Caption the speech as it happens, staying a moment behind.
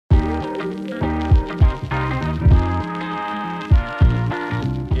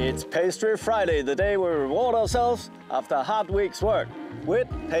Pastry Friday, the day we reward ourselves after a hard week's work with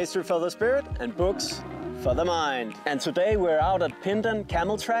pastry for the spirit and books for the mind. And today we're out at Pyndan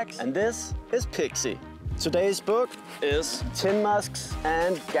Camel Tracks, and this is Pixie. Today's book is Tin Mosques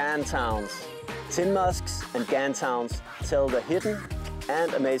and Ghan Towns. Tin Mosques and Ghan Towns tell the hidden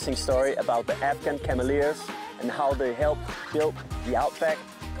and amazing story about the Afghan cameleers and how they helped build the outback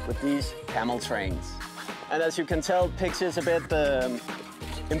with these camel trains. And as you can tell, Pixie is a bit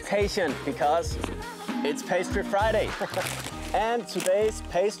impatient because it's Pastry Friday. And today's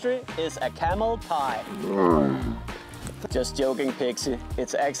pastry is a camel pie. Just joking, Pixie.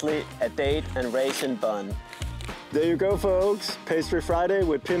 It's actually a date and raisin bun. There you go, folks. Pastry Friday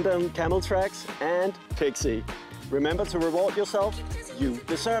with Pyndan Camel Tracks and Pixie. Remember to reward yourself. You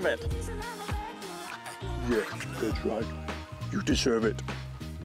deserve it. Yeah, that's right. You deserve it.